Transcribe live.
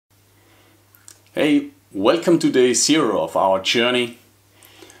Hey, welcome to day 0 of our journey.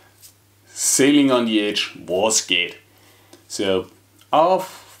 Sailing on the edge was geht. So our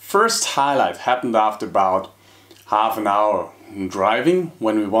first highlight happened after about half an hour driving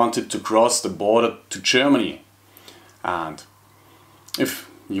when we wanted to cross the border to Germany. And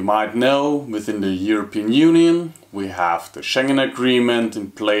if you might know, within the European Union we have the Schengen Agreement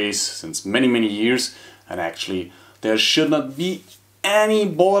in place since many years, and actually there should not be any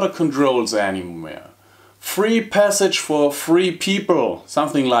border controls anymore. Free passage for free people,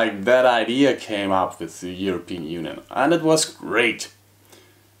 something like that idea came up with the European Union, and it was great.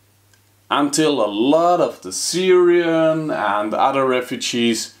 Until a lot of the Syrian and other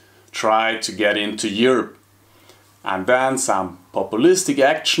refugees tried to get into Europe. And then some populistic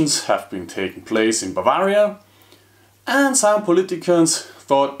actions have been taking place in Bavaria, and some politicians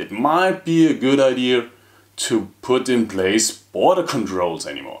thought it might be a good idea to put in place border controls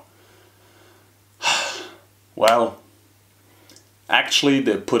anymore. Well, actually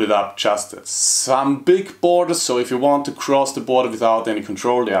they put it up just at some big borders, so if you want to cross the border without any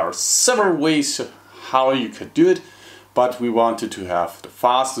control, there are several ways how you could do it, but we wanted to have the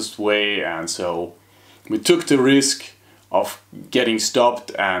fastest way, and so we took the risk of getting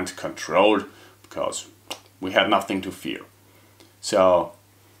stopped and controlled because we had nothing to fear. So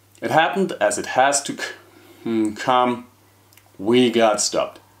it happened as it has to come. We got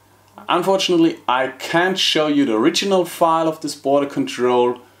stopped. Unfortunately, I can't show you the original file of this border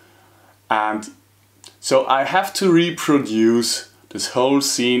control, and so I have to reproduce this whole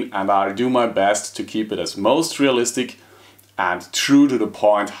scene, and I'll do my best to keep it as most realistic and true to the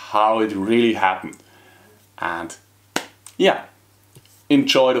point how it really happened. And yeah,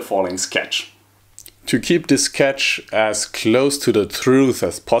 enjoy the following sketch. To keep this sketch as close to the truth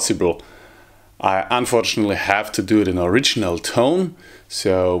as possible, I unfortunately have to do it in original tone,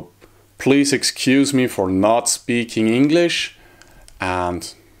 so please excuse me for not speaking English,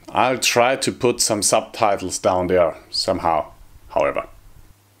 and I'll try to put some subtitles down there somehow, however.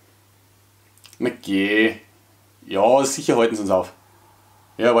 Na geh. Ja, sicher halten sie uns auf.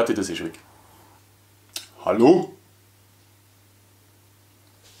 Ja, warte, das ist schon weg. Hallo?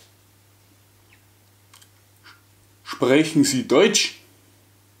 Sprechen Sie Deutsch?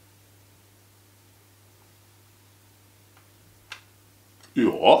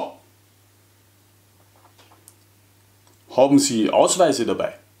 Ja. Haben Sie Ausweise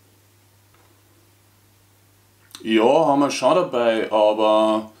dabei? Ja, haben wir schon dabei,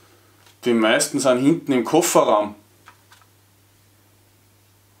 aber die meisten sind hinten im Kofferraum.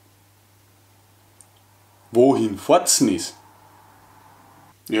 Wohin fahrt's denn?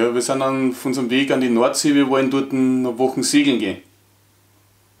 Ja, wir sind dann auf unserem Weg an die Nordsee, wir wollen dort eine Woche segeln gehen.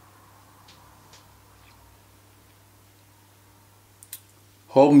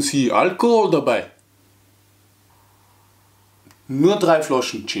 Haben Sie Alkohol dabei? Nur 3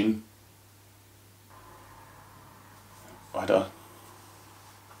 Flaschen Gin. Alter,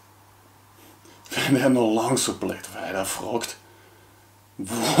 wenn der noch lang so blöd weiter fragt,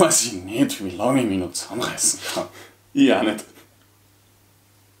 weiß ich nicht, wie lange ich mich noch zusammenreißen kann. Ich auch nicht.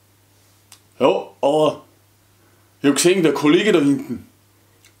 Ja, aber ich habe gesehen, der Kollege da hinten,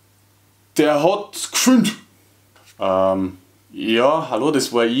 der hat gefilmt. Ja, hallo,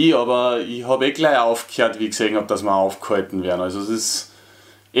 das war ich, aber ich habe eh gleich aufgehört, wie ich gesehen habe, dass wir aufgehalten werden. Also es ist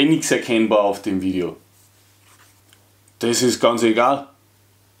eh nichts erkennbar auf dem Video. Das ist ganz egal.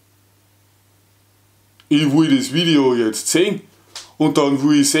 Ich will das Video jetzt sehen und dann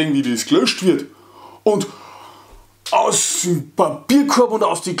will ich sehen, wie das gelöscht wird. Und aus dem Papierkorb und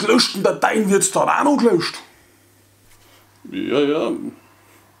aus den gelöschten Dateien wird es dann auch noch gelöscht. Ja,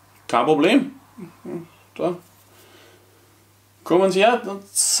 kein Problem. Da. Kommen Sie her, dann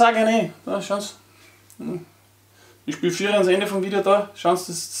sage ich nicht. Da, schauen Sie. Ich spiele 4 ans Ende vom Video da. Schauen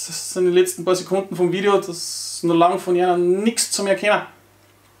Sie, das sind die letzten paar Sekunden vom Video. Das ist noch lang von Ihnen nichts zum Erkennen.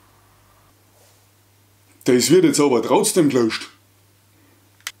 Das wird jetzt aber trotzdem gelöscht.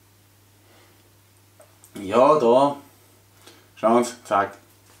 Ja, da. Schauen Sie, zack.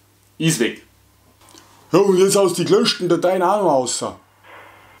 Ist weg. Ja, und jetzt aus den gelöschten Dateien auch noch raus.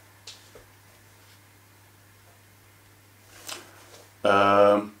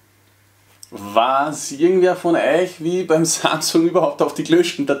 Weiß irgendwer von euch, wie beim Samsung überhaupt auf die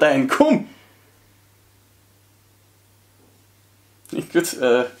gelöschten Dateien kommt? Gut,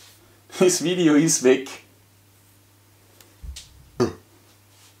 das Video ist weg.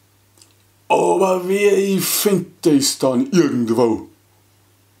 Aber wer ich finde das dann irgendwo?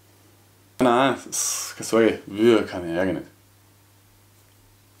 Nein, das ist keine Sorge, wir kann ich ärgern nicht.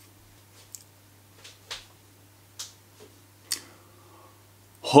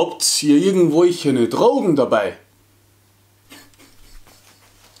 Habt ihr irgendwelche Drogen dabei?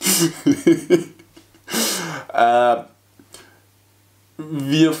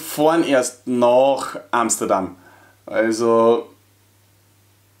 Wir fahren erst nach Amsterdam. Also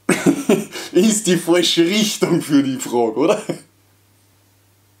ist die falsche Richtung für die Frage, oder?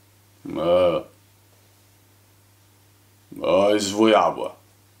 Ist wohl auch wahr.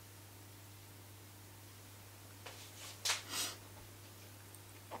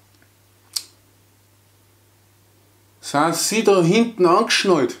 Sind Sie da hinten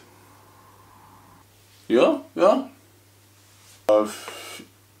angeschnallt? Ja, ja.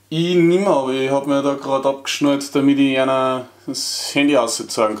 Ich nicht mehr, aber ich habe mir da gerade abgeschnallt, damit ich einer das Handy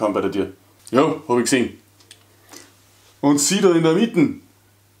auszeigen kann bei der Tür. Ja, habe ich gesehen. Und Sie da in der Mitte?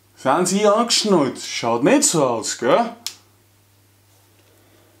 Sind Sie angeschnallt? Schaut nicht so aus, gell?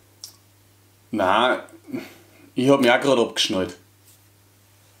 Nein, ich habe mich auch gerade abgeschnallt.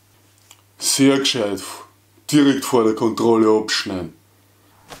 Sehr gescheit. Direkt vor der Kontrolle abschneiden.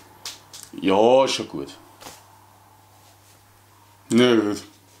 Ja, schon gut. Na gut.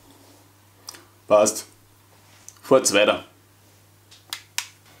 Passt. Fahrt's weiter.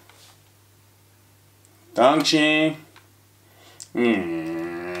 Dankeschön.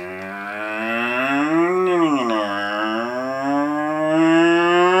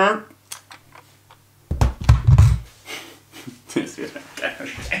 Das wird ein geiler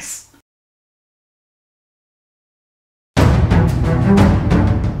Scheiß.